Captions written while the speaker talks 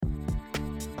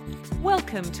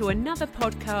Welcome to another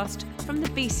podcast from the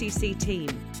BCC team.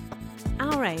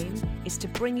 Our aim is to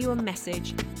bring you a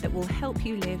message that will help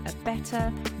you live a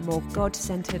better, more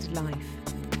God-centered life.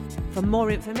 For more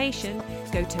information,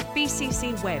 go to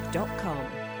bccweb.com.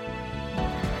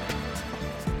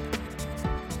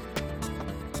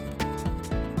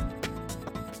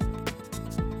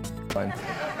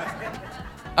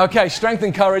 Okay, Strength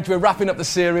and Courage. We're wrapping up the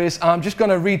series. I'm just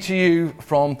going to read to you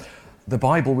from the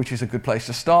Bible, which is a good place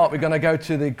to start. We're going to go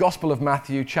to the Gospel of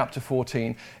Matthew, chapter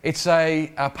 14. It's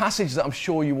a passage that I'm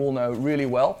sure you all know really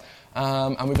well,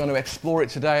 and we're going to explore it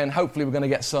today, and hopefully we're going to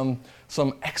get some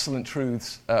excellent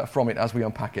truths from it as we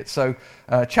unpack it. So,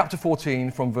 chapter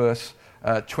 14 from verse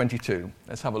 22.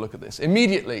 Let's have a look at this.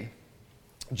 Immediately,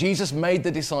 Jesus made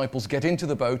the disciples get into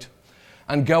the boat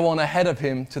and go on ahead of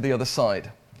him to the other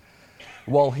side,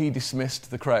 while he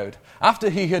dismissed the crowd. After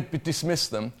he had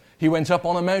dismissed them, he went up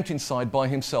on a mountainside by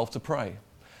himself to pray.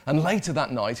 And later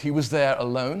that night he was there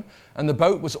alone, and the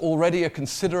boat was already a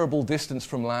considerable distance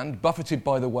from land, buffeted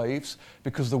by the waves,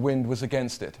 because the wind was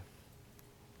against it.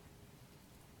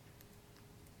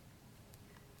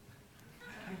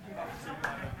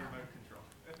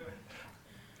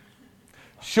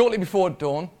 Shortly before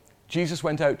dawn, Jesus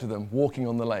went out to them, walking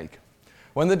on the lake.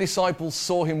 When the disciples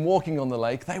saw him walking on the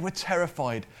lake, they were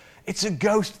terrified. "It's a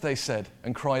ghost," they said,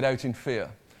 and cried out in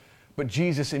fear. But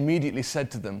Jesus immediately said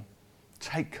to them,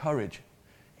 "Take courage.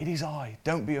 It is I.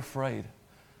 Don't be afraid."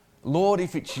 "Lord,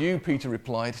 if it's you," Peter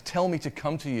replied, "tell me to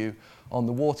come to you on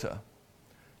the water."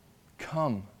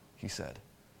 "Come," he said.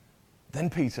 Then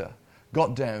Peter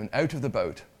got down out of the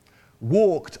boat,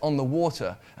 walked on the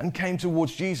water, and came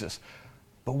towards Jesus.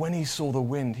 But when he saw the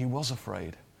wind, he was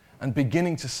afraid, and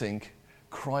beginning to sink,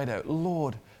 cried out,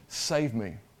 "Lord, save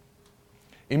me."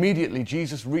 Immediately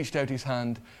Jesus reached out his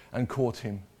hand and caught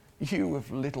him. "You of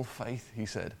little faith," he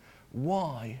said,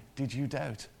 "why did you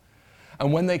doubt?"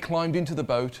 And when they climbed into the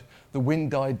boat, the wind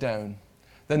died down.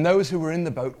 Then those who were in the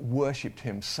boat worshipped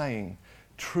him, saying,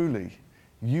 "Truly,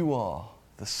 you are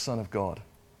the Son of God."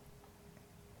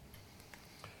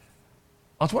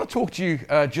 I just want to talk to you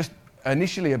just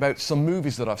initially about some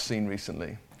movies that I've seen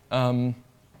recently.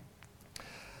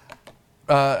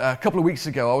 A couple of weeks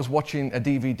ago, I was watching a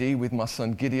DVD with my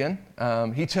son Gideon.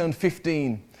 He turned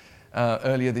 15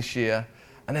 earlier this year,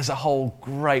 and there's a whole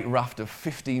great raft of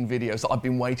 15 videos that I've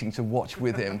been waiting to watch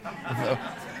with him.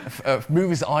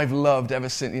 Movies that I've loved ever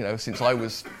since I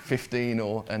was 15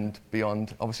 and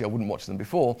beyond. Obviously, I wouldn't watch them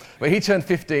before, but he turned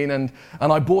 15, and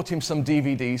I bought him some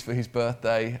DVDs for his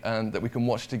birthday, and that we can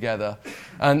watch together.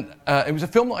 And it was a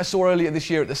film that I saw earlier this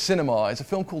year at the cinema. It's a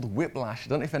film called Whiplash. I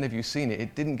don't know if any of you have seen it.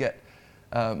 It didn't get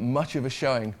much of a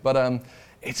showing, but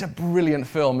it's a brilliant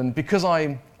film. And because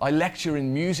I lecture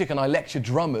in music and I lecture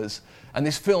drummers, and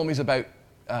this film is about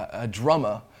a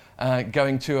drummer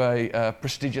going to a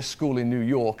prestigious school in New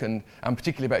York, and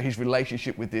particularly about his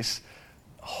relationship with this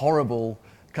horrible,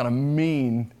 kind of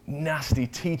mean, nasty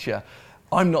teacher.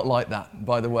 I'm not like that,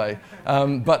 by the way.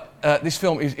 But this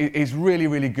film is really,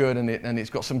 really good, and it's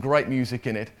got some great music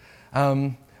in it.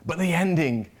 But the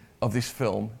ending of this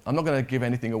film, I'm not going to give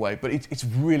anything away, but it's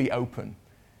really open.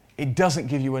 It doesn't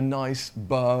give you a nice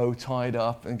bow tied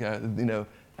up and go,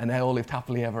 and they all lived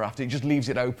happily ever after. It just leaves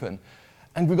it open.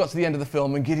 And we got to the end of the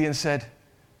film, and Gideon said,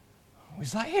 "Oh,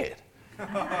 is that it?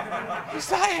 Is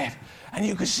that it?" And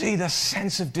you could see the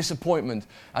sense of disappointment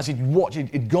as he'd watched.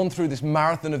 He'd gone through this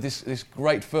marathon of this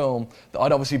great film that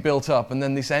I'd obviously built up, and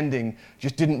then this ending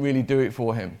just didn't really do it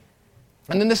for him.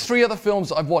 And then there's 3 other films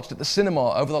that I've watched at the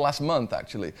cinema over the last month,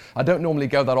 actually. I don't normally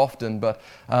go that often, but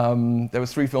there were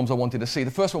 3 films I wanted to see.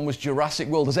 The first one was Jurassic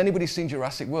World. Has anybody seen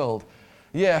Jurassic World?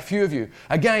 Yeah, a few of you.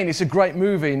 Again, it's a great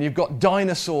movie, and you've got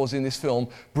dinosaurs in this film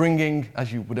bringing,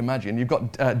 as you would imagine, you've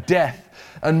got death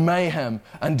and mayhem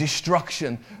and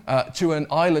destruction to an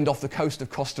island off the coast of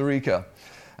Costa Rica.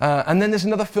 And then there's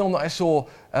another film that I saw,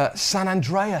 San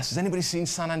Andreas. Has anybody seen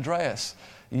San Andreas?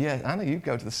 Yeah, Anna, you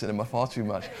go to the cinema far too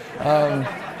much. It's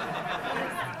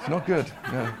not good.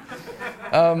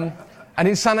 No. And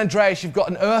in San Andreas, you've got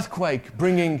an earthquake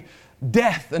bringing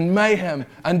death and mayhem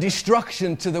and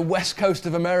destruction to the west coast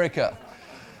of America.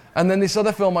 And then this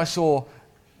other film I saw,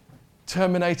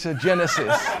 Terminator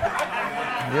Genesis.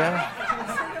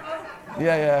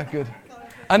 Yeah, good.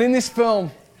 And in this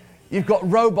film, you've got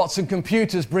robots and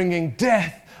computers bringing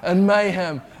death and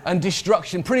mayhem and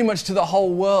destruction pretty much to the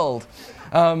whole world.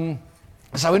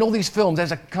 So in all these films,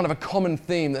 there's a kind of a common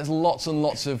theme. There's lots and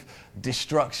lots of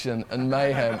destruction and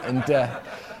mayhem and death.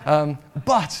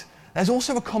 But there's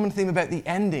also a common theme about the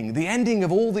ending. The ending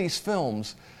of all these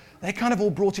films, they kind of all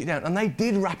brought it down, and they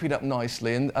did wrap it up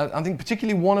nicely. And I think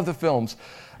particularly one of the films,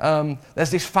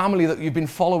 there's this family that you've been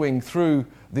following through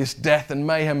this death and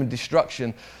mayhem and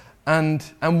destruction, and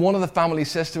one of the family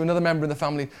says to another member of the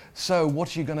family, so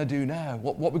what are you going to do now?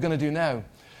 What we're going to do now?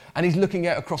 And he's looking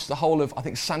out across the whole of, I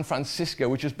think, San Francisco,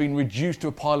 which has been reduced to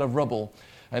a pile of rubble,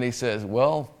 and he says,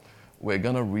 well, we're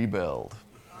going to rebuild.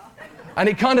 And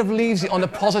it kind of leaves it on a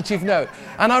positive note.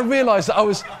 And I realized that I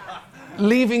was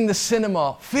leaving the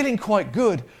cinema feeling quite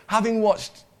good, having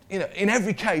watched, in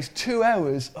every case, 2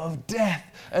 hours of death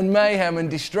and mayhem and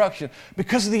destruction.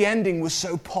 Because the ending was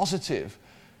so positive,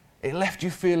 it left you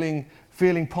feeling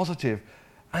positive.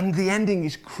 And the ending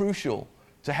is crucial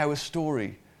to how a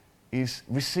story is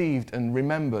received and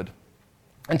remembered.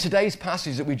 And today's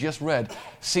passage that we just read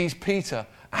sees Peter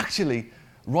actually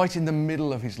right in the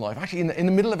middle of his life, actually in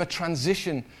the middle of a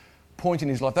transition point in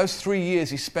his life. Those 3 years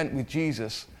he spent with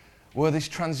Jesus were this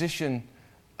transition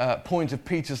point of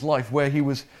Peter's life where he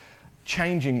was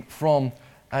changing from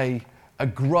a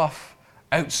gruff,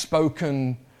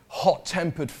 outspoken,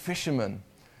 hot-tempered fisherman,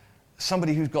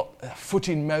 somebody who's got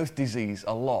foot-in-mouth disease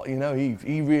a lot.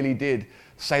 He really did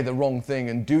say the wrong thing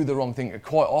and do the wrong thing.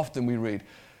 Quite often we read.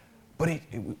 But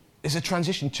it's a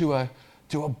transition to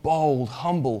a bold,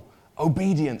 humble,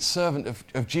 obedient servant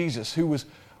of Jesus who was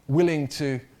willing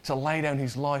to lay down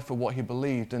his life for what he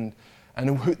believed, and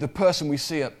the person we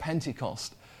see at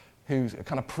Pentecost who's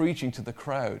kind of preaching to the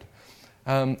crowd.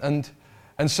 And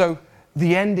so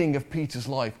the ending of Peter's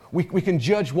life, we can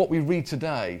judge what we read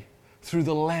today through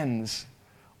the lens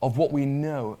of what we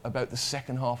know about the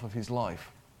second half of his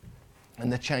life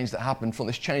and the change that happened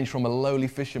from a lowly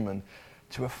fisherman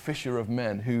to a fisher of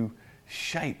men who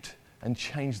shaped and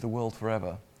changed the world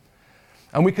forever.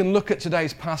 And we can look at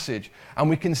today's passage and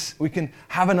we can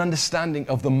have an understanding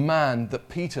of the man that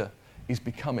Peter is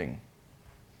becoming.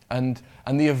 And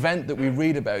the event that we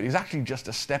read about is actually just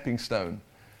a stepping stone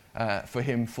for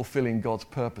him fulfilling God's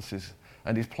purposes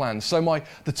and his plans. So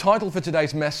the title for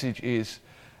today's message is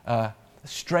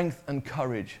Strength and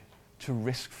Courage to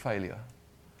Risk Failure.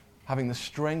 Having the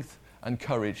strength and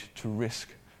courage to risk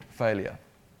failure.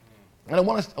 And I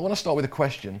want to start with a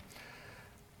question.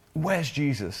 Where's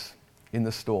Jesus in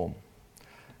the storm?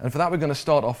 And for that we're going to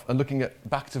start off looking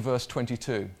back to verse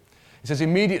 22. It says,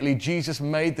 immediately Jesus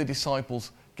made the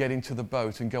disciples get into the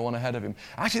boat and go on ahead of him.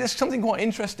 Actually, there's something quite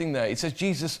interesting there. It says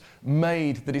Jesus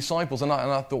made the disciples, and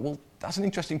I thought, well, that's an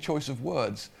interesting choice of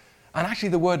words. And actually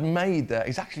the word made there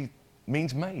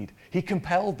means made. He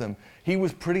compelled them. He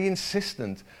was pretty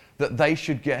insistent that they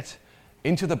should get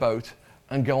into the boat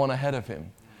and go on ahead of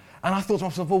him. And I thought to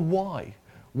myself, well, why?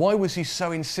 Why was he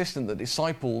so insistent that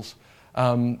disciples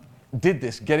did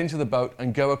this, get into the boat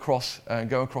and go across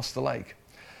the lake?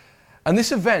 And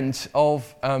this event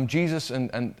of Jesus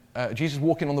and Jesus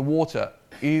walking on the water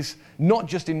is not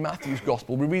just in Matthew's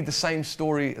gospel. We read the same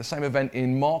story, the same event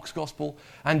in Mark's gospel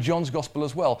and John's gospel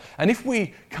as well. And if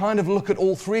we kind of look at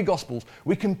all three gospels,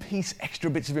 we can piece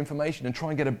extra bits of information and try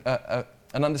and get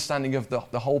an understanding of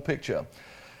the whole picture.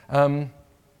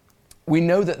 We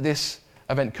know that this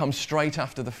event comes straight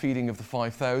after the feeding of the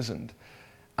 5,000.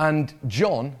 And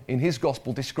John, in his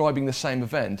gospel, describing the same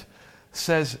event,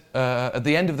 says at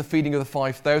the end of the feeding of the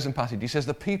 5,000 passage, he says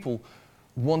the people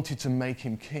wanted to make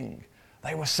him king.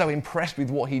 They were so impressed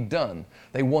with what he'd done,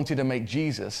 they wanted to make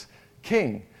Jesus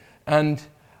king. And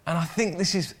I think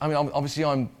this is, obviously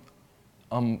I'm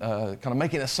kind of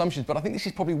making assumptions, but I think this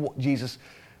is probably what Jesus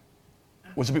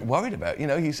was a bit worried about.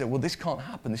 He said, well, this can't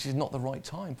happen. This is not the right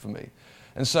time for me.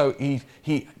 And so he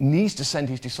needs to send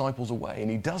his disciples away,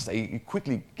 and he does that. He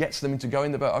quickly gets them into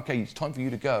going the boat. Okay, it's time for you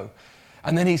to go.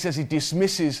 And then he says he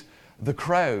dismisses the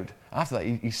crowd. After that,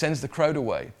 he sends the crowd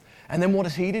away. And then what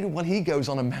does he do? Well, he goes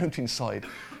on a mountainside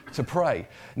to pray.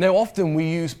 Now, often we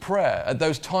use prayer at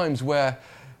those times where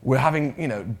we're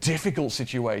having, difficult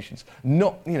situations.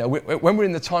 Not, when we're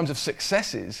in the times of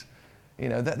successes,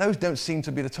 those don't seem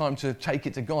to be the time to take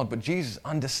it to God. But Jesus,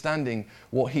 understanding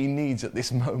what he needs at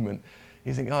this moment,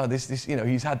 he's thinking,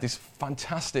 he's had this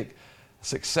fantastic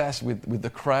success with the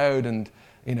crowd, and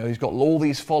he's got all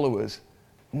these followers.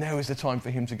 Now is the time for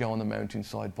him to go on the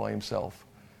mountainside by himself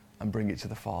and bring it to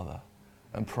the Father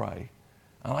and pray.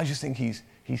 And I just think he's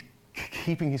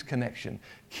keeping his connection,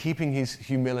 keeping his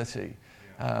humility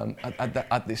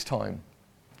at this time.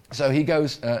 So he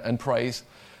goes and prays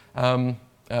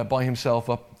by himself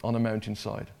up on a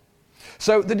mountainside.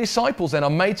 So the disciples then are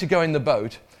made to go in the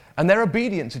boat, and they're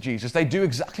obedient to Jesus. They do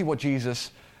exactly what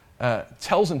Jesus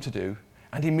tells them to do,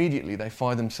 and immediately they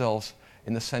find themselves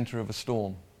in the center of a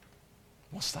storm.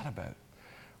 What's that about?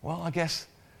 Well, I guess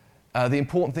the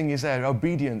important thing is there,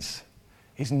 obedience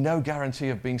is no guarantee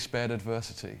of being spared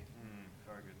adversity.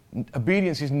 Very good.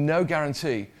 Obedience is no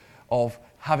guarantee of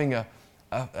having a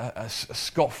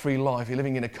scot-free life. You're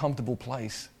living in a comfortable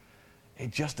place.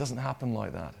 It just doesn't happen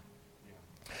like that.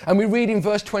 Yeah. And we read in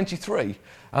verse 23,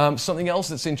 something else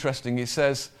that's interesting. It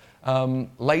says,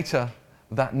 later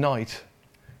that night,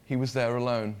 he was there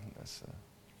alone.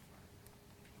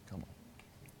 Come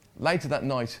on. Later that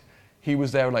night, he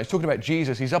was there alone. He's talking about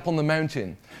Jesus. He's up on the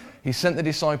mountain. He sent the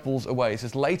disciples away. It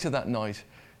says, later that night,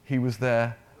 he was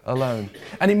there alone.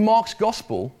 And in Mark's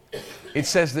gospel, it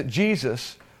says that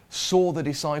Jesus saw the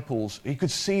disciples. He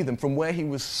could see them from where he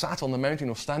was sat on the mountain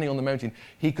or standing on the mountain.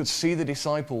 He could see the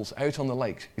disciples out on the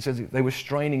lake. He says they were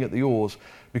straining at the oars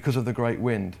because of the great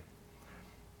wind.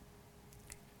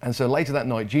 And so later that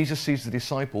night, Jesus sees the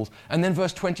disciples. And then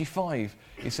verse 25,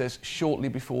 it says, shortly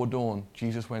before dawn,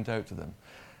 Jesus went out to them.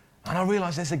 And I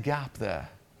realize there's a gap there.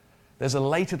 There's a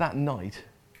later that night,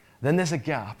 then there's a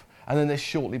gap, and then there's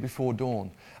shortly before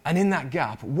dawn. And in that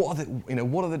gap, what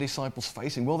are the disciples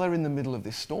facing? Well, they're in the middle of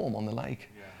this storm on the lake.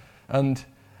 Yeah. And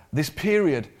this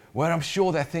period where I'm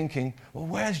sure they're thinking, well,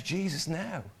 where's Jesus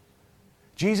now?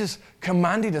 Jesus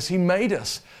commanded us. He made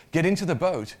us get into the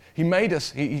boat. He made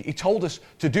us. He told us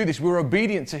to do this. We were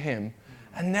obedient to him.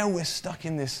 And now we're stuck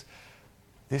in this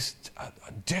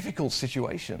difficult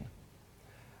situation.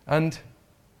 And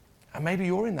maybe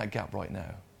you're in that gap right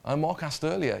now. Mark asked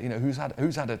earlier, who's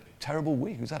had a terrible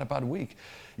week, who's had a bad week.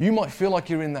 You might feel like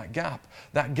you're in that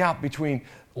gap between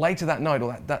later that night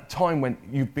or that time when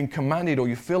you've been commanded or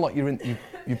you feel like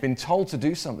you've been told to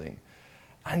do something,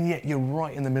 and yet you're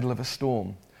right in the middle of a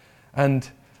storm. And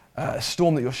a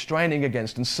storm that you're straining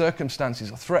against, and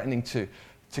circumstances are threatening to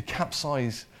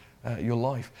capsize your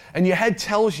life. And your head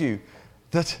tells you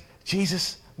that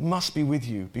Jesus must be with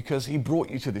you because he brought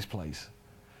you to this place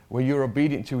where you're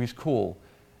obedient to his call,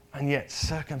 and yet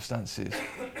circumstances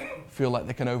feel like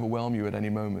they can overwhelm you at any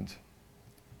moment.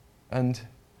 And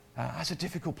that's a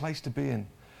difficult place to be in.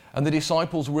 And the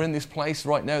disciples were in this place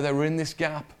right now. They were in this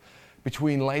gap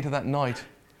between later that night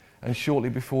and shortly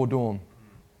before dawn.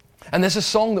 And there's a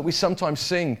song that we sometimes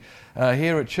sing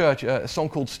here at church, a song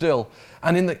called Still.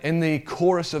 And in the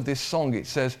chorus of this song, it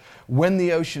says, when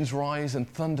the oceans rise and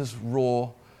thunders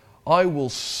roar, I will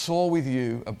soar with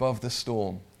you above the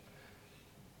storm.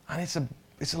 And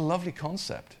it's a lovely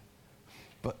concept.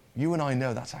 But you and I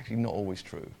know that's actually not always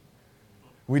true.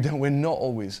 We're not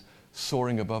always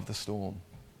soaring above the storm.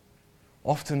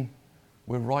 Often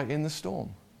we're right in the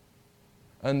storm.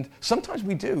 And sometimes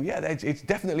we do, yeah, it's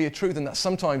definitely a truth, and that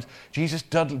sometimes Jesus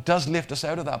does lift us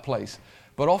out of that place.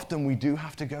 But often we do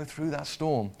have to go through that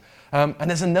storm. And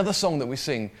there's another song that we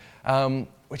sing,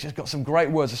 which has got some great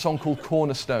words, a song called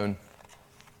Cornerstone.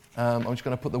 I'm just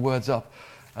going to put the words up.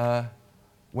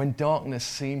 When darkness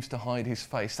seems to hide his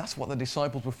face. That's what the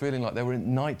disciples were feeling like. They were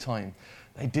in nighttime.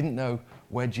 They didn't know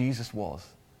where Jesus was.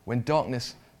 When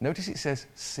darkness, notice it says,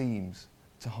 seems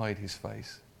to hide his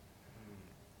face.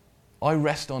 I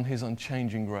rest on his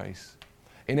unchanging grace.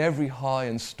 In every high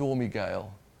and stormy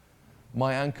gale,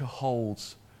 my anchor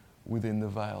holds within the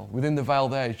veil. Within the veil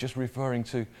there is just referring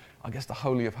to, I guess, the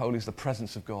Holy of Holies, the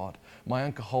presence of God. My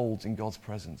anchor holds in God's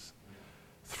presence.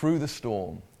 Through the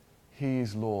storm, he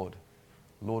is Lord,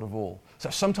 Lord of all. So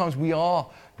sometimes we are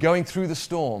going through the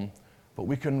storm, but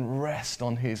we can rest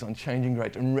on his unchanging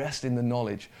grace and rest in the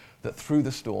knowledge that through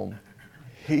the storm,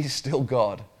 he's still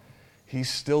God. He's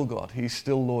still God. He's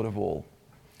still Lord of all.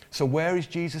 So where is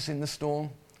Jesus in the storm?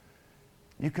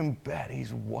 You can bet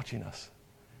he's watching us.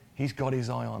 He's got his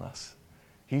eye on us.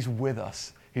 He's with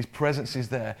us. His presence is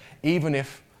there, even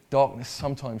if darkness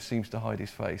sometimes seems to hide his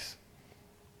face.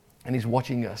 And he's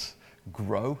watching us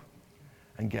grow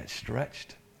and get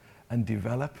stretched and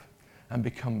develop and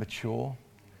become mature,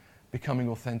 becoming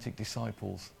authentic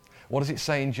disciples. What does it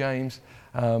say in James?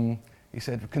 He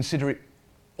said, consider it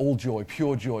all joy,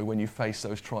 pure joy when you face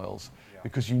those trials,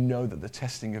 because you know that the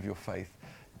testing of your faith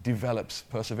develops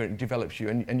perseverance, develops you,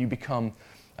 and you become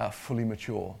fully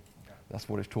mature. That's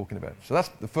what it's talking about. So that's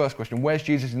the first question. Where's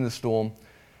Jesus in the storm?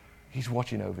 He's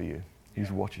watching over you.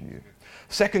 He's watching you.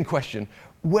 Second question,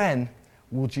 when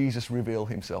will Jesus reveal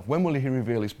himself? When will he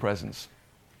reveal his presence?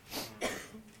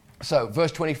 So,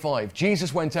 verse 25,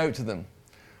 Jesus went out to them,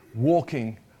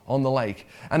 walking on the lake.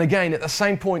 And again, at the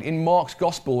same point in Mark's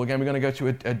gospel, again, we're going to go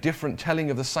to a different telling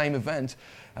of the same event.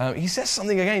 He says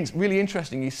something, again, really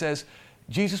interesting. He says,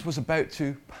 Jesus was about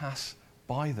to pass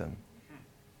by them.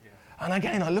 Yeah. And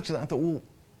again, I looked at that and thought, well,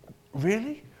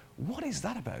 really? What is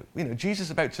that about? You know, Jesus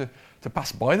is about to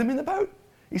pass by them in the boat.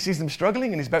 He sees them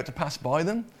struggling and he's about to pass by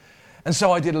them. And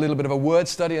so I did a little bit of a word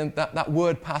study, and that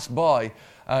word pass by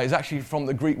is actually from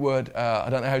the Greek word, I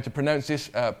don't know how to pronounce this,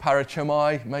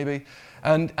 parachomai maybe.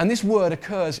 And this word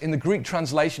occurs in the Greek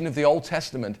translation of the Old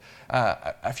Testament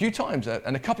a few times,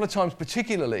 and a couple of times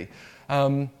particularly.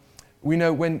 We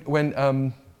know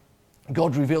when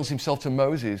God reveals himself to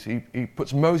Moses, he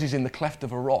puts Moses in the cleft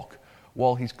of a rock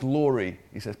while his glory,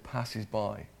 he says, passes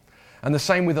by. And the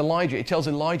same with Elijah. He tells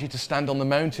Elijah to stand on the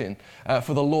mountain,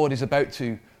 for the Lord is about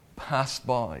to pass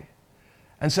by.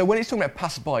 And so when he's talking about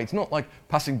pass by, it's not like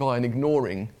passing by and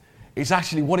ignoring. It's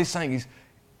actually, what he's saying is,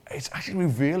 it's actually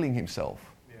revealing himself.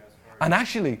 Yeah, and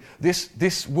actually,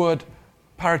 this word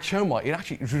parachomai, it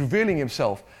actually is revealing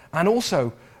himself, and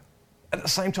also, at the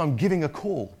same time, giving a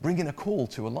call, bringing a call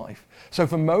to a life. So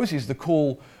for Moses, the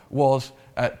call was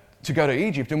to go to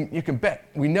Egypt. And you can bet,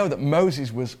 we know that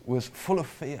Moses was full of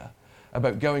fear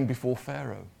about going before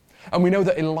Pharaoh. And we know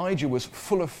that Elijah was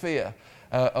full of fear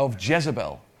of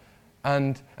Jezebel.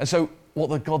 And so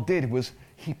what God did was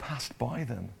he passed by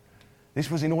them. This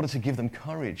was in order to give them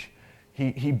courage.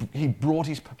 He brought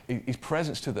his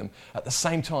presence to them at the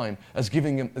same time as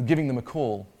giving them a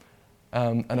call,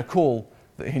 and a call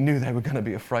that he knew they were going to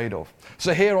be afraid of.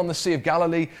 So here on the Sea of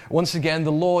Galilee, once again,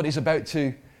 the Lord is about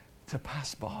to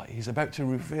pass by. He's about to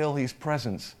reveal his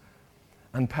presence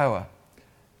and power.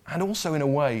 And also, in a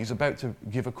way, he's about to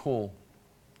give a call.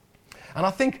 And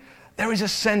I think there is a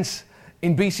sense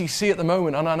in BCC at the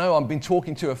moment, and I know I've been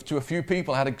talking to a few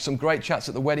people. I had some great chats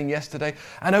at the wedding yesterday,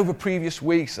 and over previous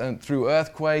weeks, and through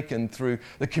Earthquake, and through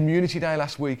the Community Day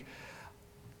last week.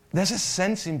 There's a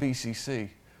sense in BCC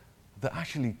that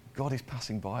actually God is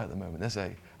passing by at the moment.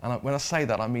 When I say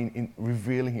that, I mean in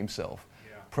revealing himself.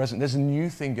 Present. There's a new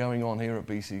thing going on here at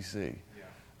BCC. Yeah.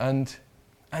 And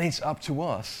it's up to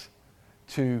us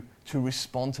to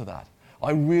respond to that.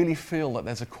 I really feel that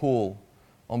there's a call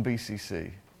on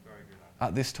BCC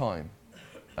at this time.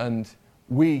 And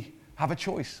we have a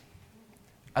choice.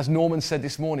 As Norman said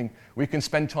this morning, we can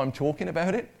spend time talking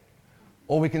about it,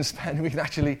 or we can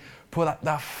actually put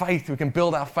that faith, we can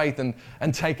build our faith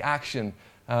and take action.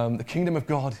 The kingdom of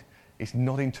God is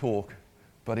not in talk,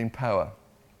 but in power.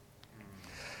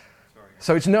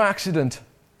 So it's no accident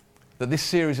that this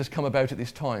series has come about at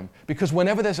this time, because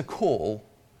whenever there's a call,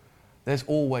 there's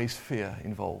always fear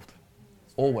involved.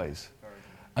 Always.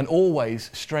 And always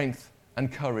strength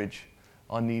and courage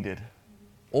are needed.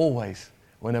 Always,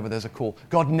 whenever there's a call.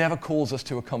 God never calls us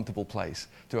to a comfortable place,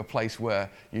 to a place where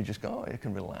you just go, you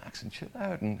can relax and chill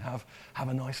out and have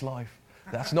a nice life.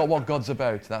 That's not what God's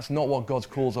about. That's not what God's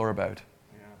calls are about.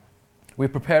 Yeah. We're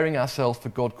preparing ourselves for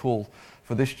God's call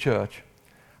for this church.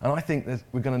 And I think that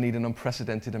we're going to need an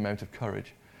unprecedented amount of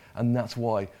courage. And that's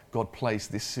why God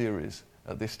placed this series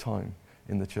at this time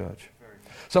in the church.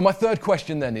 So my third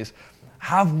question then is,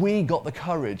 have we got the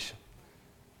courage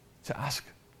to ask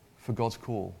for God's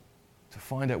call, to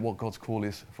find out what God's call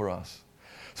is for us?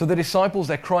 So the disciples,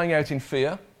 they're crying out in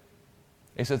fear.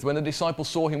 It says, when the disciples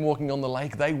saw him walking on the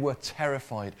lake, they were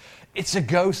terrified. It's a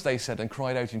ghost, they said, and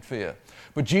cried out in fear.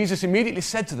 But Jesus immediately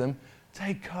said to them,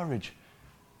 take courage.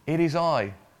 It is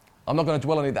I. I'm not going to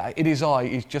dwell on it. That it is I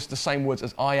is just the same words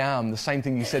as I am, the same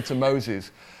thing he said to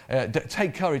Moses.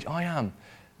 Take courage, I am.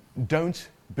 Don't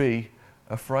be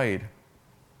afraid.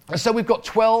 And so we've got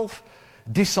 12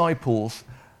 disciples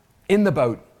in the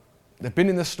boat. They've been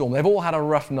in the storm. They've all had a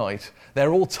rough night.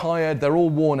 They're all tired. They're all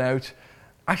worn out.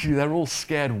 Actually, they're all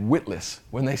scared witless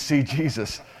when they see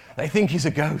Jesus. They think he's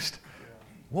a ghost. Yeah.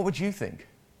 What would you think?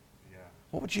 Yeah.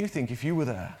 What would you think if you were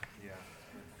there? Yeah.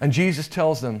 And Jesus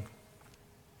tells them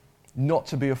not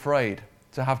to be afraid,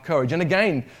 to have courage. And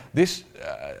again, this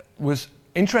was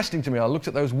interesting to me. I looked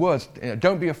at those words,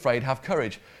 don't be afraid, have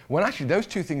courage. When actually those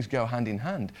two things go hand in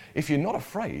hand. If you're not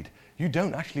afraid, you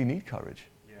don't actually need courage.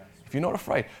 Yes. If you're not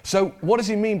afraid. So what does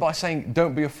he mean by saying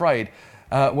don't be afraid?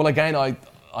 Well, again,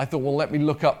 I thought, well, let me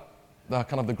look up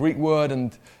the Greek word,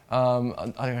 and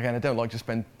I don't like to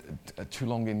spend too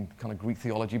long in kind of Greek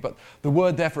theology, but the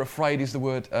word there for afraid is the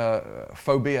word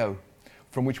phobeo,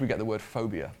 from which we get the word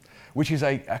phobia, which is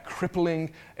a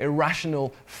crippling,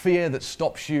 irrational fear that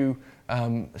stops you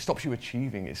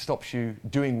achieving. It stops you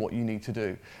doing what you need to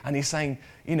do. And he's saying,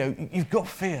 you've got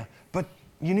fear, but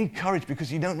you need courage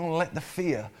because you don't want to let the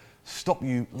fear stop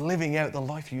you living out the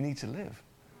life you need to live.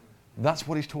 That's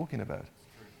what he's talking about.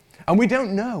 And we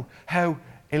don't know how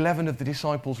 11 of the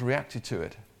disciples reacted to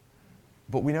it,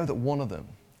 but we know that one of them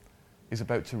is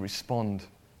about to respond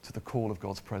to the call of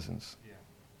God's presence. Yeah.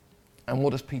 And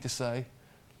what does Peter say?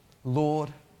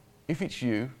 Lord, if it's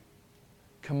you,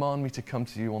 command me to come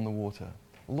to you on the water.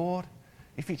 Lord,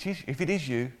 if it is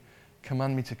you,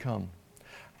 command me to come.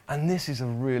 And this is a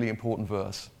really important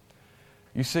verse.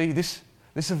 You see, this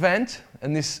This event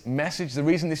and this message, the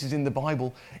reason this is in the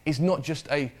Bible, is not just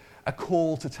a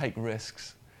call to take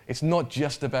risks. It's not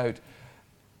just about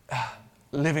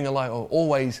living a life or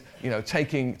always,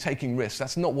 taking risks.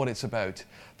 That's not what it's about.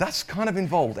 That's kind of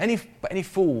involved. Any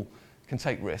fool can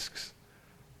take risks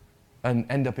and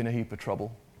end up in a heap of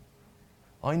trouble.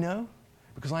 I know,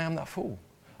 because I am that fool.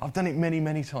 I've done it many,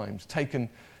 many times, taken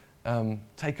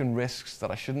risks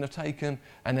that I shouldn't have taken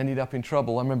and ended up in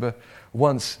trouble. I remember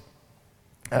once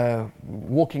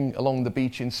walking along the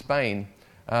beach in Spain,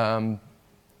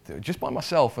 just by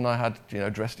myself, and I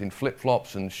had, dressed in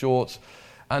flip-flops and shorts,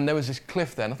 and there was this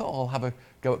cliff there, and I thought, I'll have a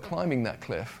go at climbing that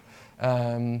cliff.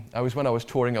 When I was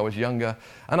touring, I was younger,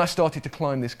 and I started to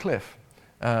climb this cliff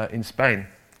in Spain.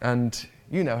 And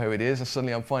you know how it is, and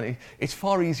suddenly I'm finding it's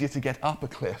far easier to get up a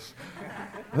cliff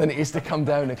than it is to come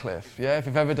down a cliff. Yeah, if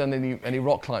you've ever done any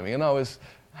rock climbing, and I was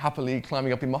happily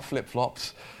climbing up in my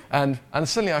flip-flops, and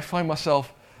suddenly I find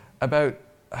myself about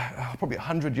probably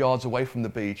 100 yards away from the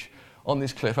beach on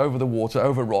this cliff, over the water,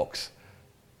 over rocks,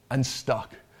 and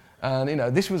stuck.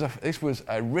 And this was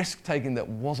a risk taking that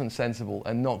wasn't sensible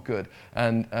and not good.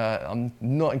 And I'm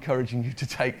not encouraging you to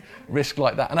take risk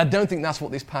like that. And I don't think that's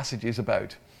what this passage is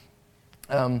about.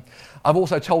 I've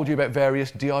also told you about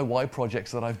various DIY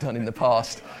projects that I've done in the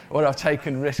past where I've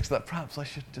taken risks that perhaps I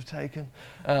shouldn't have taken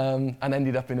and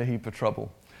ended up in a heap of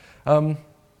trouble.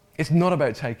 It's not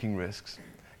about taking risks.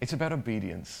 It's about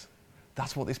obedience.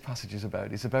 That's what this passage is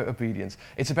about. It's about obedience.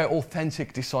 It's about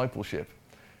authentic discipleship.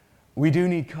 We do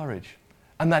need courage,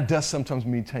 and that does sometimes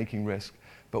mean taking risk,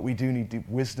 but we do need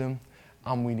wisdom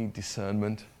and we need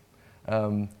discernment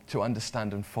to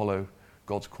understand and follow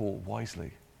God's call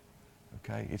wisely.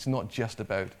 Okay? It's not just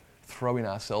about throwing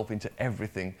ourselves into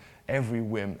everything, every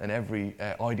whim and every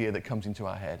idea that comes into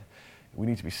our head. We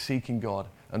need to be seeking God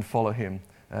and follow him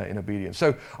in obedience.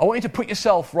 So I want you to put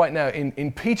yourself right now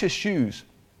in Peter's shoes.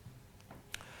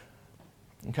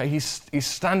 Okay, he's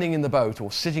standing in the boat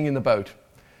or sitting in the boat.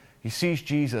 He sees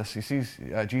Jesus. He sees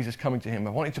Jesus coming to him. I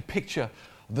want you to picture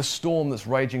the storm that's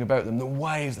raging about them, the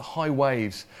waves, the high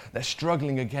waves. They're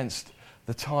struggling against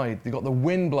the tide. You've got the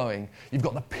wind blowing. You've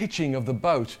got the pitching of the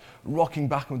boat rocking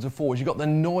backwards and forwards. You've got the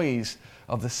noise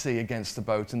of the sea against the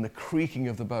boat and the creaking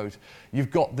of the boat.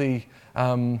 You've got the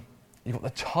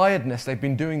tiredness. They've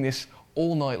been doing this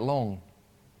all night long.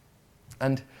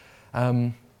 And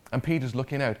Peter's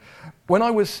looking out. When I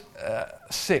was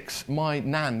 6, my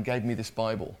nan gave me this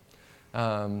Bible.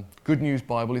 Good News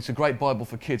Bible. It's a great Bible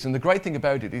for kids. And the great thing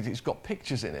about it is it's got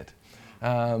pictures in it.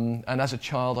 And as a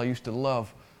child, I used to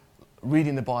love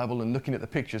reading the Bible and looking at the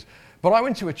pictures. But I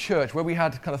went to a church where we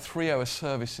had kind of 3-hour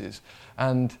services.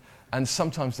 And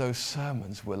sometimes those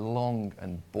sermons were long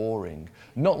and boring.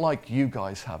 Not like you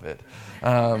guys have it.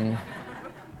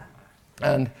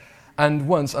 And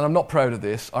once, and I'm not proud of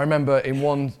this, I remember in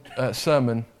one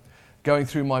sermon going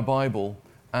through my Bible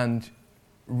and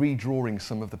redrawing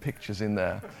some of the pictures in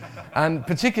there. And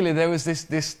particularly there was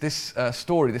this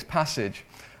story, this passage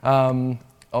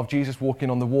of Jesus walking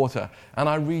on the water. And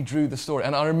I redrew the story.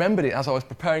 And I remembered it as I was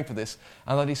preparing for this.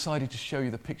 And I decided to show you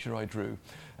the picture I drew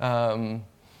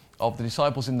of the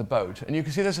disciples in the boat. And you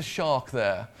can see there's a shark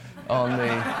there on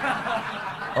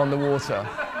the water.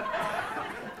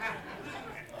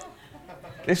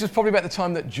 This was probably about the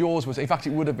time that Jaws was. In fact,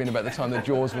 it would have been about the time that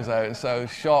Jaws was out. And so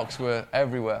sharks were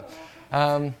everywhere.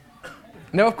 Now,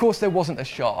 of course, there wasn't a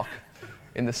shark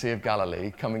in the Sea of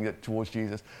Galilee coming towards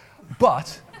Jesus.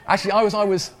 But actually, I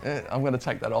was. I'm going to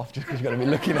take that off just because you're going to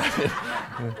be looking at it.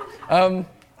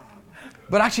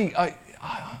 But actually,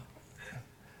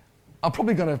 I'm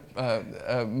probably going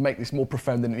to make this more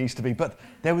profound than it needs to be. But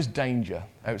there was danger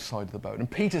outside of the boat, and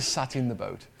Peter sat in the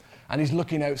boat, and he's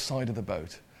looking outside of the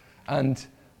boat. And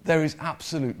there is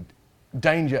absolute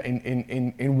danger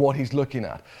in what he's looking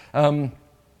at. There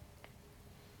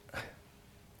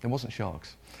wasn't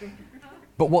sharks.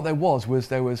 But what there was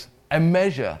a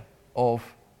measure of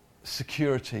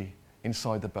security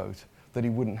inside the boat that he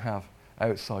wouldn't have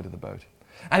outside of the boat.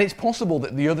 And it's possible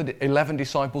that the other 11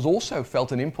 disciples also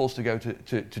felt an impulse to go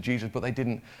to Jesus, but they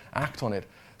didn't act on it.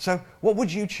 So what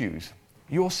would you choose?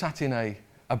 You're sat in a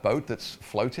boat that's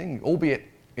floating, albeit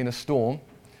in a storm,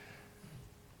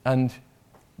 and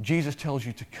Jesus tells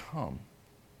you to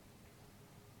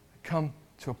come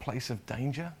to a place of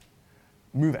danger,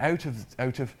 move out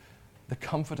of the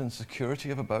comfort and security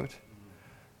of a boat.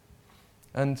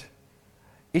 And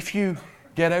if you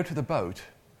get out of the boat,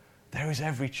 there is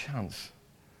every chance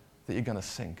that you're going to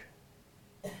sink.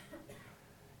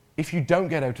 If you don't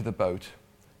get out of the boat,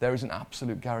 there is an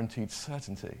absolute guaranteed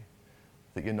certainty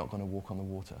that you're not going to walk on the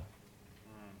water.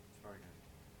 Very good.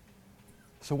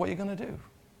 So what are you going to do?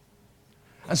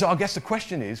 And so I guess the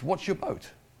question is, what's your boat?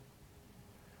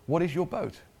 What is your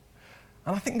boat?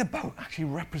 And I think the boat actually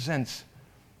represents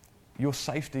your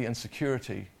safety and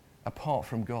security apart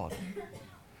from God.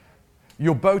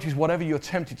 Your boat is whatever you're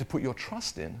tempted to put your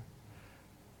trust in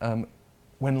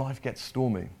when life gets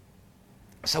stormy.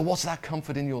 So what's that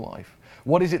comfort in your life?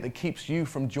 What is it that keeps you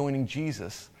from joining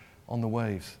Jesus on the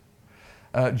waves?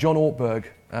 John Ortberg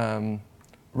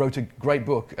wrote a great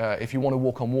book, If You Want to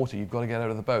Walk on Water, You've Got to Get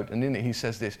Out of the Boat. And in it he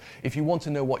says this: if you want to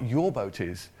know what your boat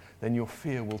is, then your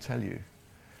fear will tell you.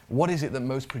 What is it that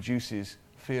most produces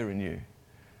fear in you?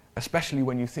 Especially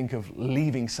when you think of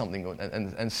leaving something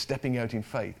and stepping out in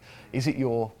faith. Is it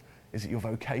your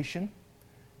vocation?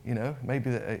 You know, maybe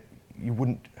that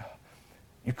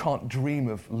you can't dream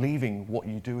of leaving what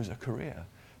you do as a career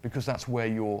because that's where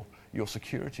your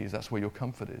security is, that's where your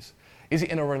comfort is. Is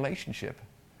it in a relationship?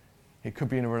 It could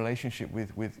be in a relationship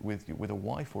with a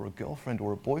wife or a girlfriend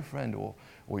or a boyfriend or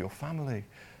your family.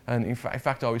 And in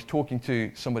fact, I was talking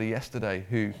to somebody yesterday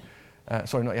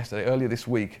earlier this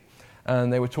week,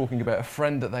 and they were talking about a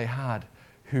friend that they had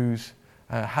who's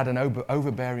had an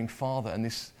overbearing father, and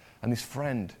this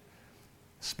friend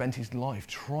spent his life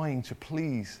trying to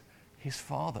please his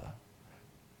father.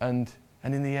 And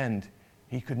in the end,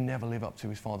 he could never live up to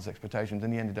his father's expectations,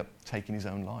 and he ended up taking his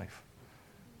own life.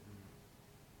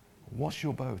 What's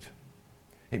your boat?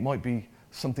 It might be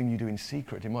something you do in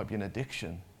secret. It might be an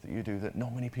addiction that you do that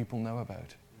not many people know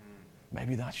about.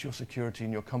 Maybe that's your security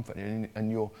and your comfort, and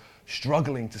you're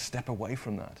struggling to step away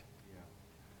from that. Yeah.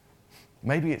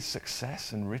 Maybe it's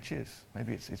success and riches.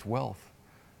 Maybe it's wealth.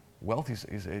 Wealth is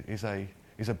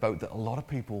a boat that a lot of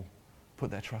people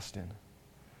put their trust in.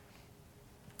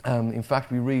 In fact,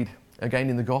 we read again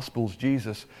in the Gospels,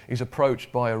 Jesus is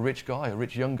approached by a rich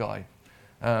young guy,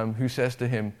 who says to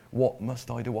him, "What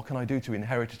must I do? What can I do to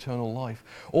inherit eternal life?"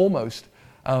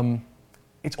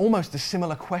 It's almost a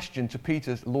similar question to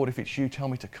Peter's, "Lord, if it's you, tell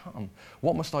me to come.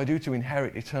 What must I do to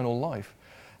inherit eternal life?"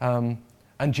 And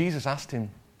Jesus asked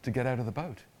him to get out of the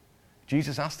boat.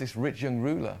 Jesus asked this rich young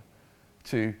ruler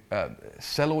to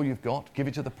sell all you've got, give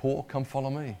it to the poor, come follow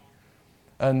me.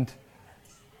 And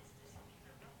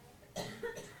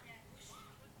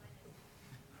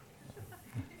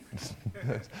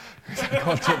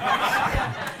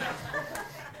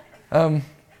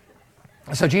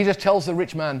so Jesus tells the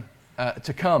rich man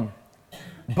to come,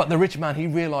 but the rich man, he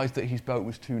realized that his boat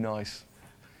was too nice.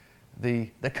 The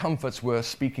comforts were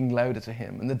speaking louder to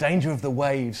him, and the danger of the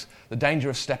waves, the danger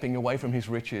of stepping away from his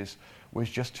riches was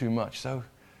just too much. So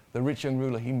the rich young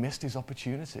ruler, he missed his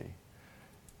opportunity.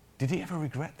 Did he ever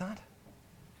regret that?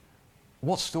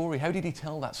 What story? How did he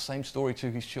tell that same story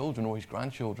to his children or his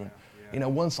grandchildren? Yeah. You know,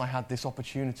 once I had this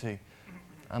opportunity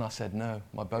and I said no,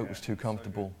 my boat was too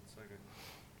comfortable. So good.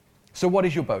 So what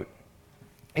is your boat?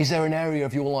 Is there an area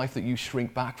of your life that you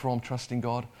shrink back from trusting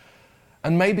God?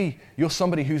 And maybe you're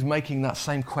somebody who's making that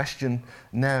same question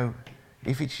now.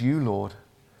 If it's you, Lord,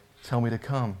 tell me to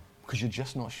come, because you're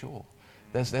just not sure.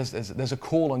 There's a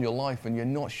call on your life and you're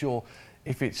not sure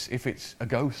if it's a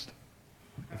ghost,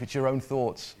 if it's your own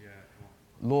thoughts. Yeah.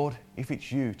 Lord, if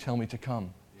it's you, tell me to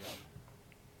come. Yeah.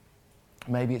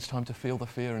 Maybe it's time to feel the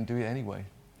fear and do it anyway.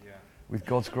 Yeah. With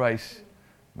God's grace,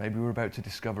 maybe we're about to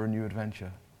discover a new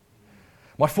adventure.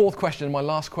 My fourth question, my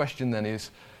last question then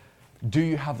is, do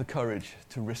you have the courage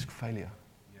to risk failure?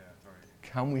 Yeah, right.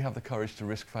 Can we have the courage to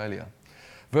risk failure?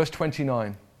 Verse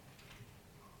 29.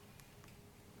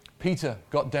 Peter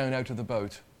got down out of the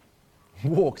boat,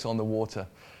 walked on the water,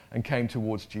 and came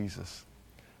towards Jesus.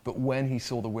 But when he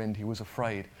saw the wind, he was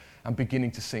afraid, and beginning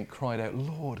to sink, cried out,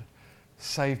 "Lord,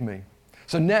 save me."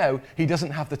 So now he doesn't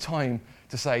have the time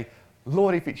to say,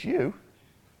 "Lord, if it's you,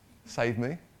 save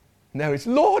me." No, it's,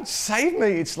 "Lord, save me."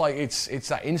 It's like, it's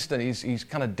that instant. He's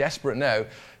kind of desperate now.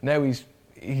 Now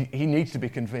he needs to be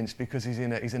convinced because he's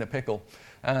in a pickle.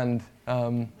 And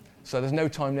so there's no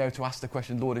time now to ask the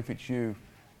question, "Lord, if it's you,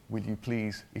 will you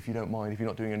please, if you don't mind, if you're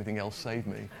not doing anything else, save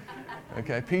me?"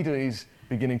 Okay, Peter is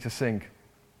beginning to sink.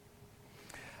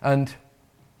 And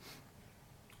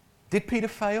did Peter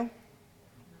fail?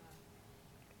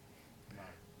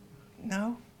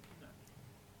 No.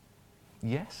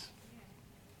 Yes?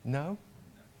 No?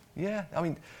 Yeah. I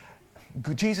mean,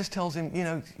 Jesus tells him,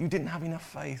 you didn't have enough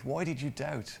faith. Why did you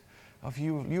doubt? Of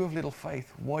you of little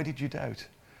faith, why did you doubt?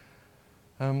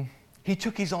 He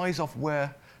took his eyes off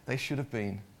where they should have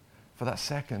been for that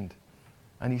second,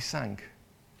 and he sank.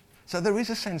 So there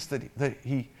is a sense that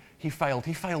he failed.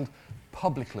 He failed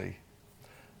publicly.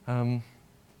 And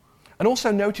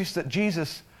also notice that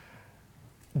Jesus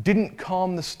didn't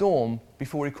calm the storm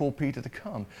before he called Peter to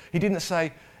come. He didn't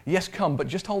say, yes, come, but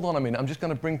just hold on a minute. I'm just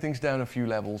going to bring things down a few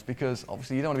levels, because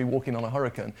obviously you don't want to be walking on a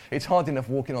hurricane. It's hard enough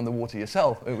walking on the water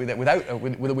yourself with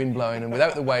the wind blowing and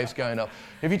without the waves going up.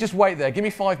 If you just wait there, give me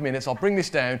 5 minutes, I'll bring this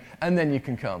down, and then you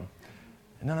can come.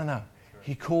 No.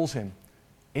 He calls him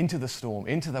into the storm,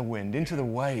 into the wind, into the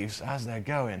waves as they're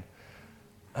going.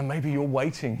 And maybe you're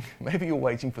waiting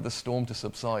for the storm to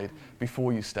subside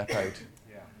before you step out.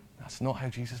 That's not how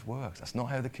Jesus works. That's not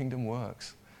how the kingdom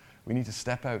works. We need to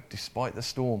step out despite the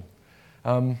storm.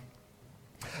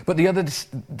 But the other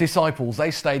disciples,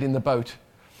 they stayed in the boat.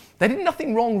 They did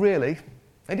nothing wrong, really.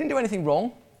 They didn't do anything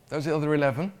wrong, those other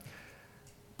 11.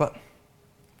 But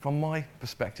from my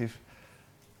perspective,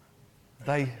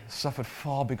 they suffered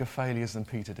far bigger failures than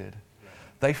Peter did.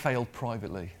 They failed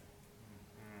privately.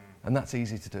 And that's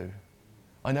easy to do.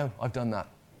 I know, I've done that.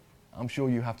 I'm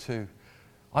sure you have too.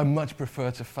 I much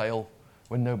prefer to fail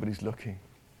when nobody's looking.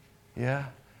 Yeah?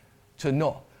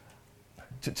 To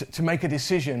make a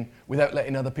decision without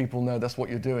letting other people know that's what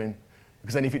you're doing.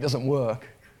 Because then if it doesn't work,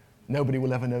 nobody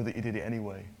will ever know that you did it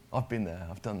anyway. I've been there.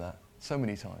 I've done that so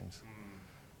many times.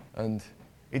 And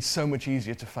it's so much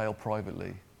easier to fail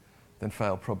privately than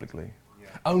fail publicly. Yeah.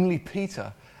 Only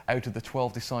Peter, out of the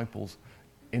 12 disciples,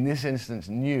 in this instance,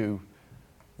 knew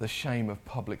the shame of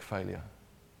public failure.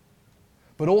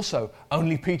 But also,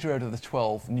 only Peter out of the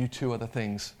 12 knew 2 other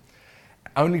things.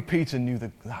 Only Peter knew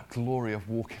that glory of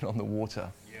walking on the water.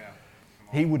 Yeah.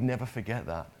 He would never forget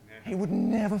that. Yeah. He would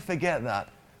never forget that.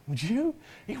 Would you?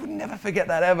 He would never forget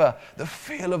that ever. The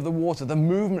feel of the water, the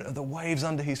movement of the waves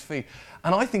under his feet.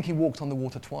 And I think he walked on the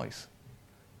water twice.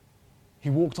 He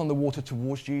walked on the water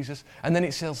towards Jesus, and then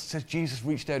it says Jesus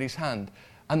reached out his hand.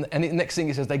 And the next thing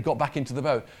he says, they got back into the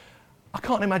boat. I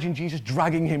can't imagine Jesus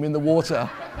dragging him in the water,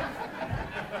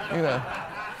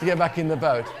 to get back in the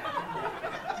boat.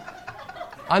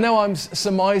 I know I'm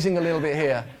surmising a little bit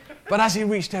here, but as he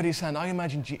reached out his hand, I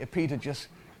imagine Peter just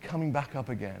coming back up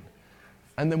again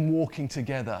and then walking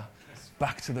together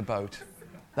back to the boat.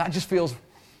 That just feels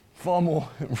far more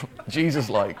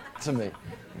Jesus-like to me.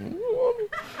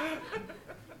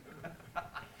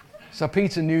 So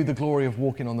Peter knew the glory of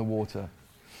walking on the water.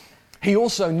 He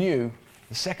also knew,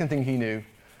 the second thing he knew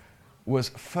was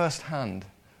firsthand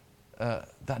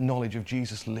that knowledge of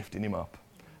Jesus lifting him up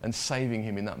and saving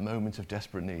him in that moment of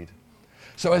desperate need.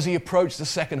 So as he approached the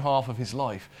second half of his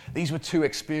life, these were 2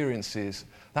 experiences,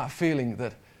 that feeling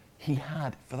that he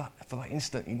had, for that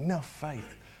instant, enough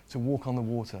faith to walk on the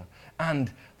water,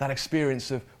 and that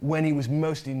experience of when he was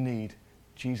most in need,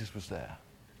 Jesus was there.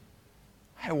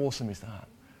 How awesome is that?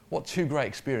 What 2 great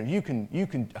experiences. You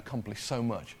can accomplish so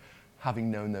much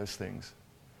having known those things.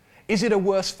 Is it a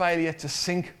worse failure to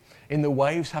sink in the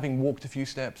waves having walked a few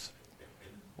steps?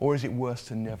 Or is it worse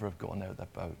to never have gotten out of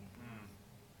that boat?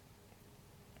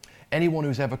 Anyone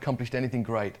who's ever accomplished anything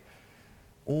great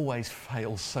always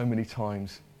fails so many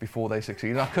times before they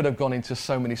succeed. I could have gone into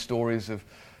so many stories of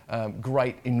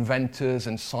great inventors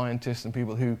and scientists and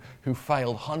people who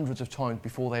failed hundreds of times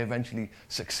before they eventually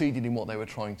succeeded in what they were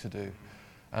trying to do.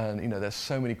 And there's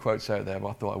so many quotes out there, but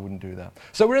I thought I wouldn't do that.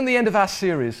 So we're in the end of our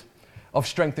series of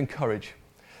Strength and Courage.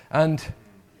 And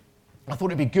I thought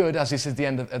it'd be good, as this is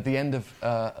at the end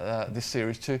of this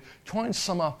series, to try and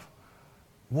sum up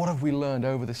what have we learned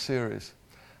over this series.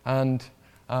 And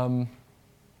I've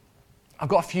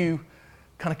got a few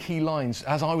kind of key lines.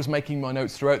 As I was making my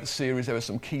notes throughout the series, there were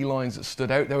some key lines that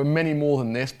stood out. There were many more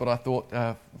than this, but I thought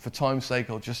for time's sake,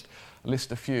 I'll just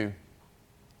list a few.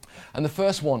 And the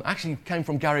first one actually came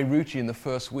from Gary Ritchie in the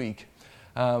first week,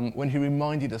 when he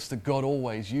reminded us that God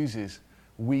always uses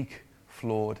weak,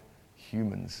 flawed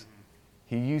humans.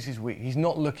 He uses weak. He's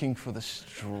not looking for the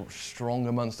strong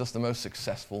amongst us, the most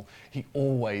successful. He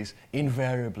always,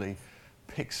 invariably,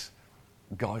 picks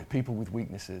people with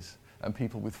weaknesses and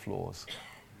people with flaws.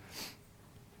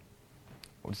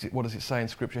 What does it say in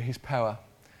Scripture? His power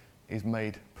is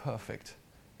made perfect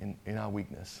in our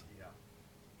weakness. Yeah.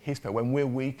 His power. When we're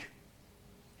weak,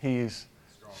 He is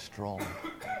strong.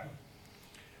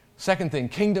 Second thing,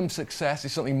 kingdom success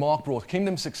is something Mark brought.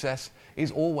 Kingdom success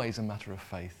is always a matter of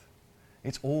faith.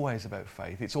 It's always about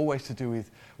faith. It's always to do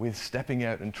with stepping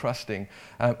out and trusting.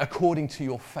 According to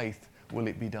your faith, will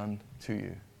it be done to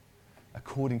you?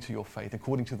 According to your faith,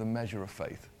 according to the measure of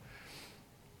faith.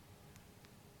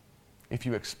 If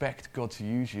you expect God to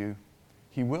use you,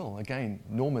 He will. Again,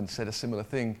 Norman said a similar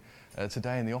thing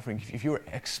today in the offering. If you're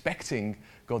expecting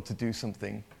God to do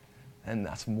something, then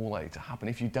that's more likely to happen.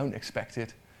 If you don't expect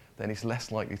it, then it's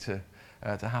less likely to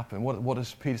happen. What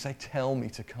does Peter say? Tell me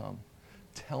to come.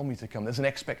 Tell me to come. There's an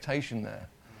expectation there.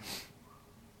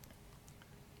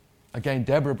 Again,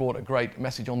 Deborah brought a great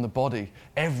message on the body.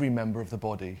 Every member of the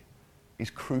body is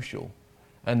crucial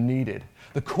and needed.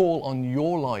 The call on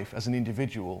your life as an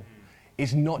individual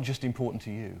is not just important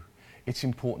to you, it's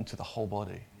important to the whole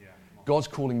body. Yeah. God's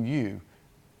calling you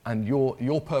and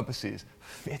your purposes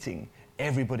fitting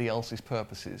everybody else's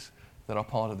purposes that are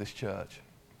part of this church.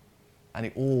 And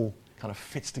it all kind of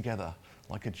fits together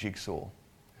like a jigsaw.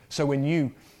 So when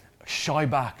you shy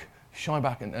back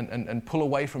and pull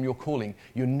away from your calling,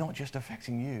 you're not just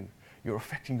affecting you, you're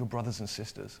affecting your brothers and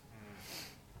sisters.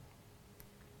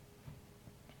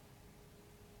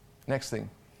 Next thing.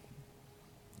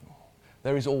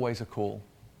 There is always a call.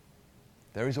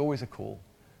 There is always a call.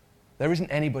 There isn't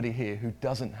anybody here who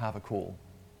doesn't have a call.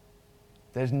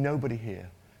 There's nobody here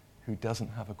who doesn't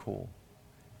have a call.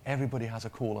 Everybody has a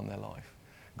call on their life.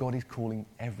 God is calling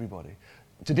everybody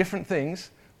to different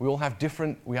things. We all have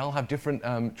different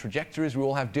trajectories. We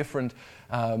all have different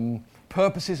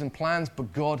purposes and plans.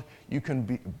 But God, you can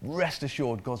be rest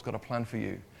assured, God's got a plan for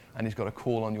you, and He's got a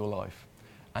call on your life,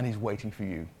 and He's waiting for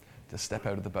you to step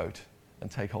out of the boat and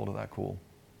take hold of that call.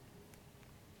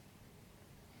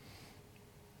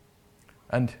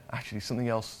 And actually, something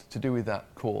else to do with that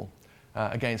call.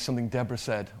 Again, something Deborah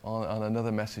said on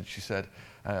another message. She said,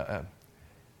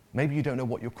 maybe you don't know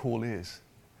what your call is,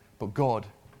 but God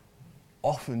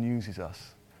often uses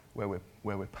us where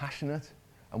we're passionate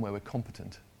and where we're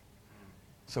competent.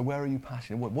 So where are you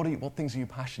passionate? What things are you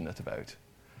passionate about?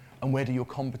 And where do your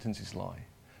competencies lie?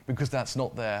 Because that's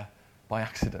not there by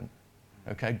accident.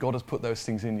 Okay? God has put those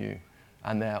things in you,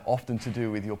 and they're often to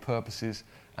do with your purposes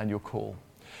and your call.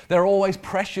 There are always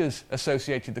pressures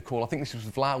associated with the call. I think this was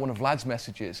one of Vlad's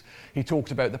messages. He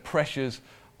talked about the pressures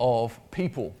of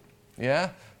people.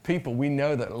 Yeah? People. We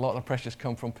know that a lot of pressures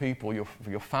come from people, your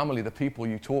family, the people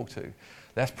you talk to.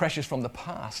 There's pressures from the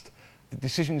past. The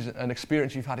decisions and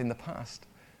experience you've had in the past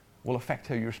will affect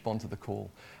how you respond to the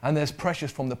call. And there's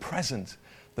pressures from the present,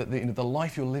 that the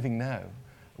life you're living now,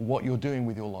 what you're doing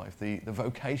with your life, the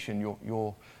vocation,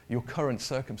 your current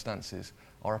circumstances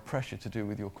are a pressure to do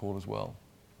with your call as well.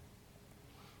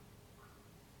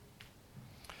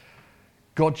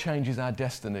 God changes our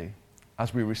destiny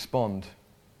as we respond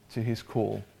to His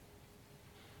call.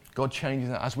 God changes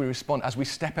that as we respond, as we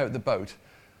step out the boat.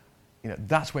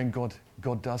 That's when God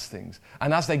does things.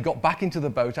 And as they got back into the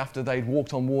boat after they'd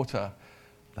walked on water,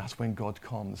 that's when God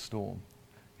calmed the storm.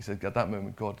 He said, at that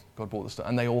moment, God brought the storm.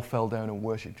 And they all fell down and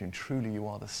worshipped Him. Truly, you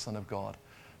are the Son of God,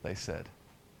 they said.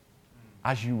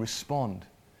 As you respond,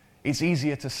 it's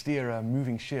easier to steer a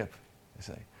moving ship, they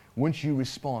say. Once you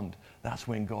respond, that's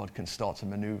when God can start to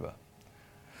maneuver.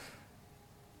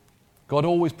 God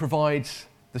always provides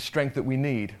the strength that we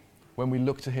need when we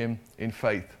look to Him in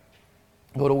faith.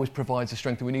 God always provides the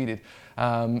strength that we needed.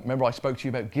 Remember I spoke to you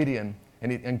about Gideon,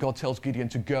 and God tells Gideon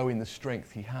to go in the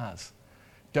strength he has.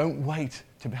 Don't wait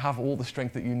to have all the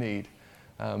strength that you need.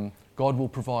 God will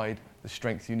provide the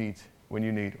strength you need when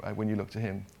you look to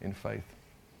Him in faith.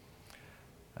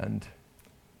 And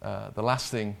the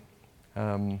last thing,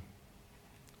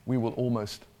 we will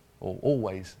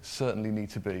always certainly need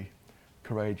to be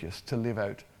courageous to live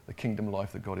out the kingdom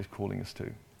life that God is calling us to.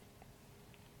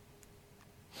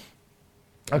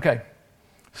 Okay,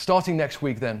 starting next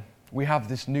week then, we have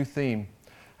this new theme.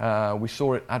 We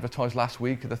saw it advertised last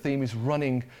week. The theme is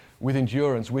running with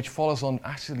endurance, which follows on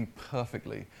actually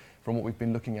perfectly from what we've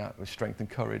been looking at with strength and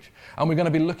courage. And we're going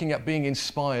to be looking at being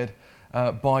inspired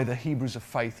by the Hebrews of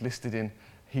faith listed in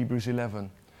Hebrews 11.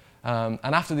 And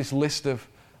after this list of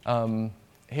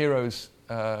heroes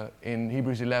in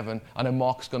Hebrews 11, I know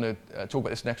Mark's going to talk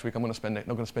about this next week. I'm not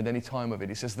going to spend any time of it.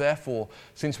 He says, therefore,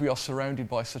 since we are surrounded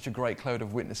by such a great cloud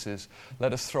of witnesses,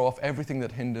 let us throw off everything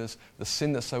that hinders, the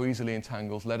sin that so easily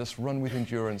entangles. Let us run with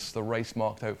endurance the race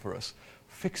marked out for us,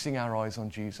 fixing our eyes on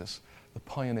Jesus, the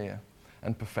pioneer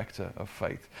and perfecter of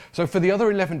faith. So for the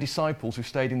other 11 disciples who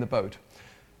stayed in the boat,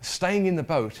 staying in the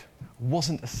boat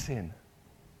wasn't a sin.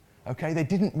 Okay, they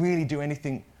didn't really do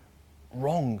anything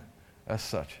wrong as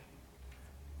such.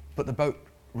 But the boat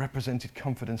represented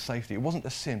comfort and safety. It wasn't a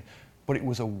sin, but it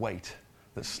was a weight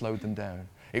that slowed them down.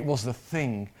 It was the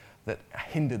thing that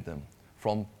hindered them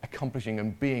from accomplishing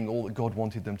and being all that God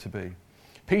wanted them to be.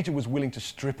 Peter was willing to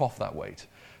strip off that weight.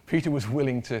 Peter was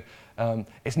willing to,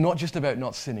 it's not just about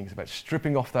not sinning, it's about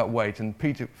stripping off that weight. And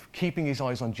Peter, keeping his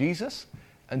eyes on Jesus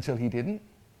until he didn't,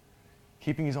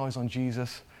 keeping his eyes on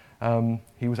Jesus,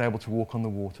 he was able to walk on the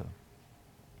water.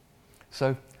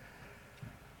 So,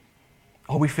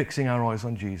 are we fixing our eyes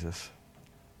on Jesus?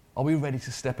 Are we ready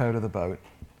to step out of the boat?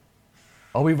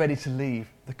 Are we ready to leave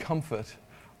the comfort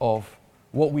of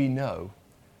what we know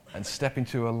and step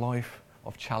into a life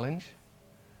of challenge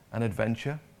and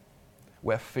adventure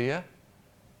where fear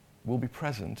will be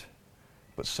present,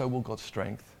 but so will God's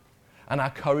strength. And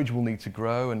our courage will need to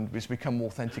grow and just become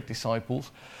authentic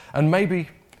disciples. And maybe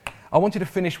I want you to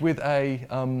finish with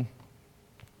a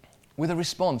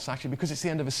response, actually, because it's the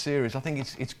end of a series. I think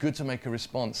it's good to make a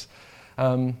response.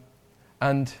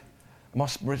 And my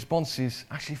response is,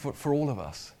 actually for all of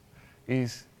us,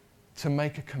 is to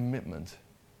make a commitment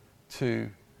to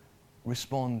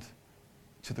respond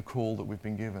to the call that we've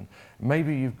been given.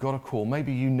 Maybe you've got a call.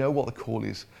 Maybe you know what the call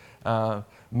is.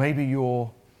 Maybe you're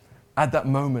at that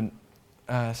moment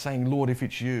saying, Lord, if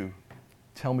it's you,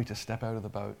 tell me to step out of the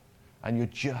boat. And you're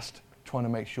just trying to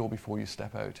make sure before you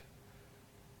step out.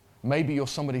 Maybe you're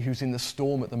somebody who's in the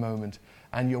storm at the moment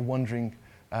and you're wondering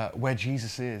where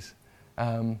Jesus is.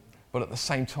 But at the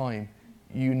same time,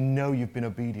 you know you've been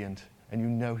obedient and you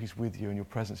know he's with you and your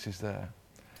presence is there.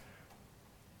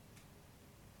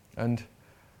 And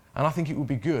I think it would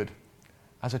be good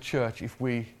as a church if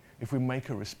we make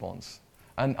a response.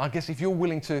 And I guess if you're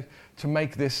willing to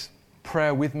make this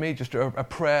prayer with me, just a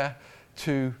prayer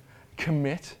to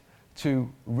commit,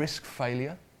 to risk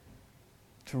failure,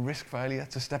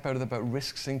 to step out of the boat,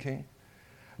 risk sinking,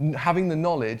 having the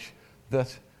knowledge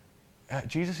that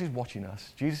Jesus is watching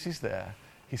us, Jesus is there,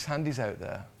 his hand is out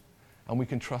there, and we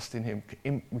can trust in him,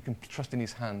 we can trust in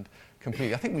his hand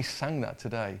completely. I think we sang that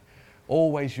today.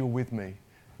 Always you're with me,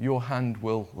 your hand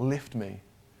will lift me,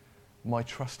 my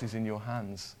trust is in your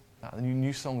hands. That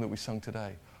new song that we sung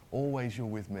today. Always you're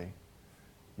with me,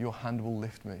 your hand will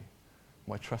lift me,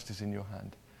 my trust is in your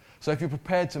hand. So if you're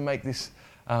prepared to make this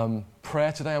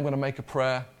prayer today, I'm going to make a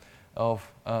prayer of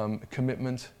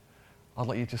commitment. I'd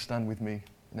like you to stand with me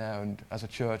now, and as a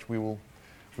church, we will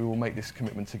make this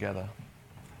commitment together.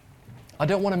 I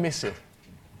don't want to miss it,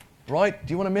 right?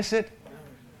 Do you want to miss it?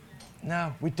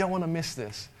 No, we don't want to miss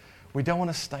this. We don't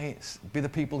want to be the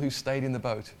people who stayed in the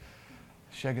boat.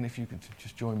 Shagan, if you could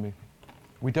just join me.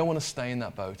 We don't want to stay in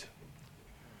that boat.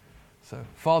 So,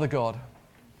 Father God,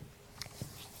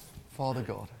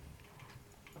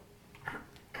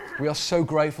 we are so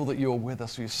grateful that you're with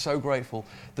us. We are so grateful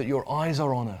that your eyes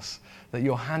are on us, that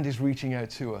your hand is reaching out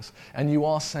to us, and you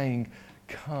are saying,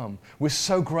 come. We're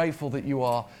so grateful that you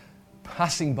are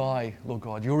passing by, Lord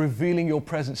God. You're revealing your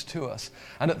presence to us.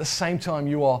 And at the same time,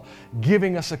 you are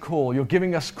giving us a call. You're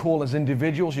giving us a call as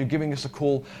individuals. You're giving us a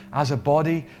call as a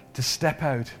body to step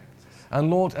out. And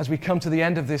Lord, as we come to the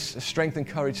end of this Strength and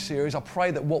Courage series, I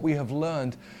pray that what we have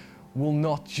learned will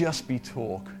not just be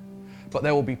talk, but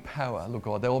there will be power, Lord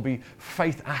God. There will be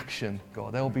faith action,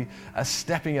 God. There will be a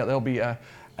stepping out. There will be a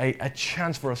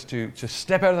chance for us to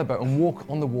step out of the boat and walk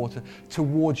on the water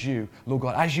towards you, Lord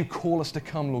God. As you call us to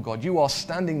come, Lord God, you are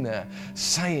standing there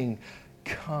saying,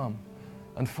 come.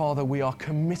 And Father, we are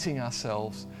committing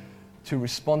ourselves to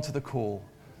respond to the call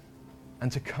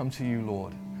and to come to you,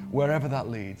 Lord, wherever that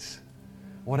leads,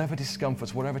 whatever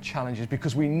discomforts, whatever challenges,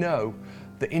 because we know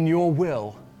that in your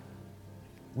will,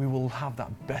 we will have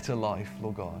that better life,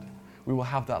 Lord God. We will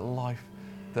have that life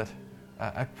that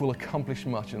will accomplish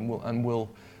much and will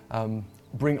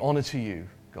bring honor to you,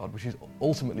 God, which is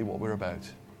ultimately what we're about.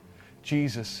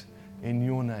 Jesus, in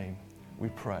your name, we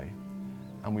pray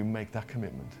and we make that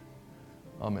commitment.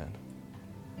 Amen.